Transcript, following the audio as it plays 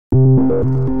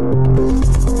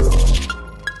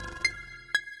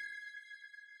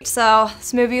So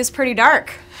this movie is pretty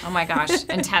dark. Oh my gosh,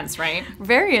 intense, right?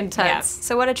 Very intense. Yes.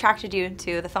 So what attracted you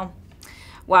to the film?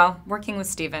 Well, working with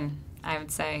Stephen, I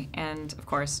would say, and of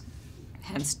course,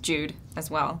 hence Jude as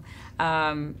well.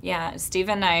 Yeah,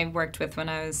 Stephen I worked with when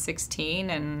I was 16,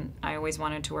 and I always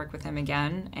wanted to work with him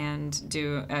again and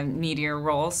do a meatier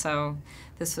role, so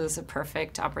this was a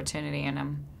perfect opportunity, and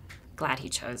I'm glad he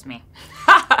chose me.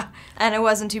 And it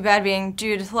wasn't too bad being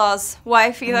Jude Law's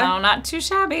wife either? No, not too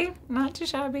shabby. Not too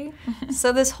shabby.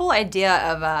 So this whole idea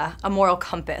of a moral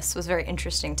compass was very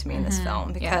interesting to me in this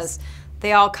film because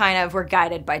they all kind of were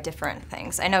guided by different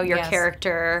things. I know your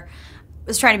character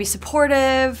was trying to be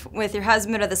supportive with your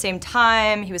husband at the same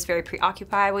time. He was very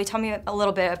preoccupied. Will you tell me a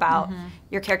little bit about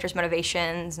your character's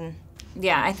motivations? And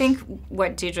yeah, I think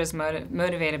what Deidre's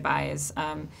motivated by is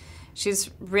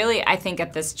she's really, I think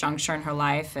at this juncture in her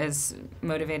life, is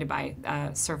motivated by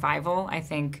survival. I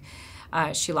think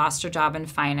she lost her job in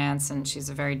finance, and she's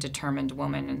a very determined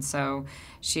woman, and so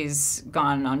she's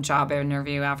gone on job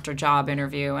interview after job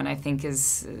interview, and I think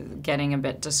is getting a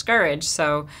bit discouraged.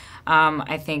 So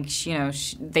I think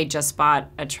they just bought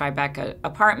a Tribeca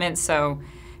apartment, so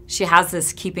she has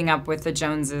this keeping up with the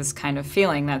Joneses kind of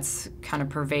feeling that's kind of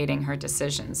pervading her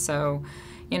decisions. So,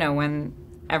 when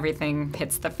everything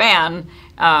hits the fan,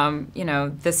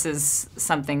 this is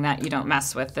something that you don't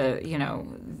mess with,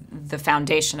 the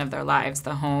foundation of their lives,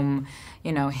 the home,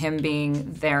 him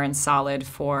being there and solid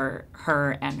for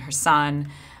her and her son.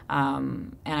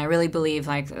 And I really believe,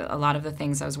 like, a lot of the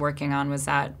things I was working on was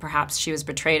that perhaps she was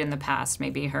betrayed in the past.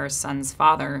 Maybe her son's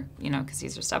father, because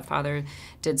he's her stepfather,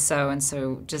 did so. And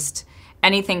so just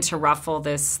anything to ruffle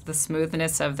the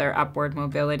smoothness of their upward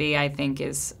mobility, I think,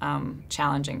 is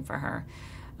challenging for her.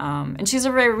 And she's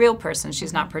a very real person.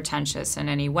 She's not pretentious in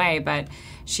any way, but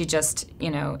she just,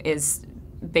 is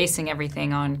basing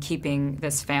everything on keeping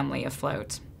this family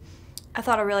afloat. I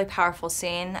thought a really powerful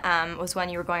scene was when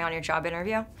you were going on your job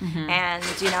interview, and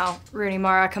Rooney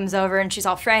Mara comes over and she's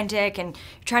all frantic, and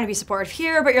you're trying to be supportive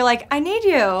here, but you're like, I need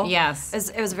you. Yes.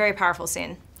 It was a very powerful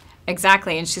scene.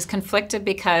 Exactly, and she's conflicted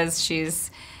because she's,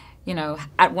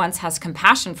 at once has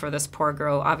compassion for this poor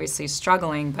girl, obviously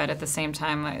struggling, but at the same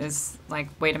time is like,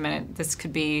 wait a minute, this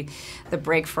could be the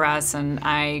break for us, and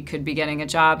I could be getting a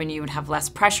job, and you would have less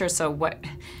pressure, so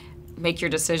make your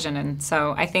decision. And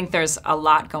so I think there's a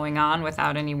lot going on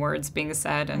without any words being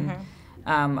said, and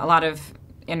a lot of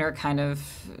inner kind of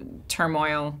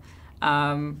turmoil,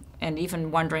 and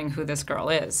even wondering who this girl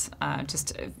is. I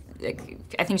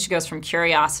think she goes from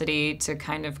curiosity to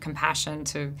kind of compassion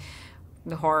to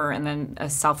the horror, and then a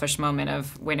selfish moment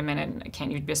of, wait a minute,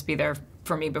 can't you just be there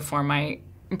for me before my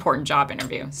important job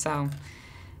interview? So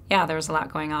yeah, there was a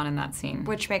lot going on in that scene.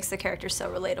 Which makes the character so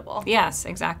relatable. Yes,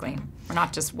 exactly. We're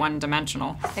not just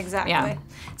one-dimensional. Exactly. Yeah.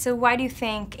 So why do you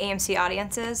think AMC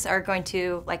audiences are going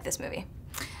to like this movie?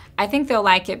 I think they'll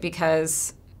like it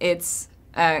because it's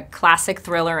a classic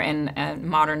thriller in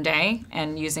modern day,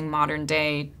 and using modern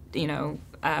day,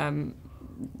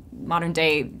 modern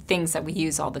day things that we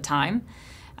use all the time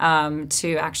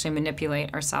to actually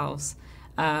manipulate ourselves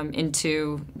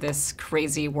into this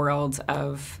crazy world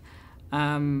of,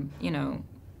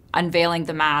 unveiling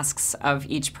the masks of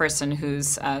each person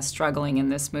who's struggling in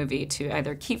this movie to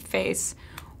either keep face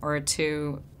or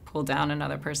to pull down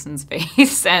another person's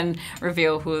face and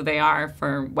reveal who they are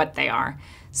for what they are.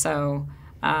 So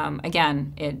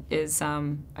again, it is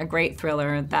a great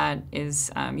thriller that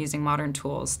is using modern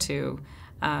tools to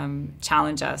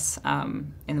challenge us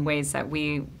in ways that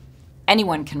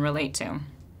anyone can relate to.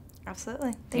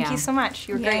 Absolutely. Thank you so much.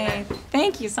 You were great.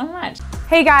 Thank you so much.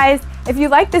 Hey guys, if you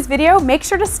like this video, make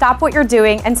sure to stop what you're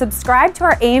doing and subscribe to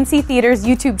our AMC Theaters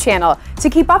YouTube channel to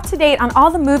keep up to date on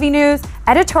all the movie news,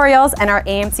 editorials, and our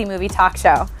AMC Movie Talk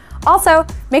Show. Also,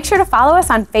 make sure to follow us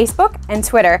on Facebook and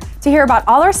Twitter to hear about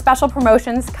all our special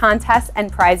promotions, contests, and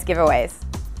prize giveaways.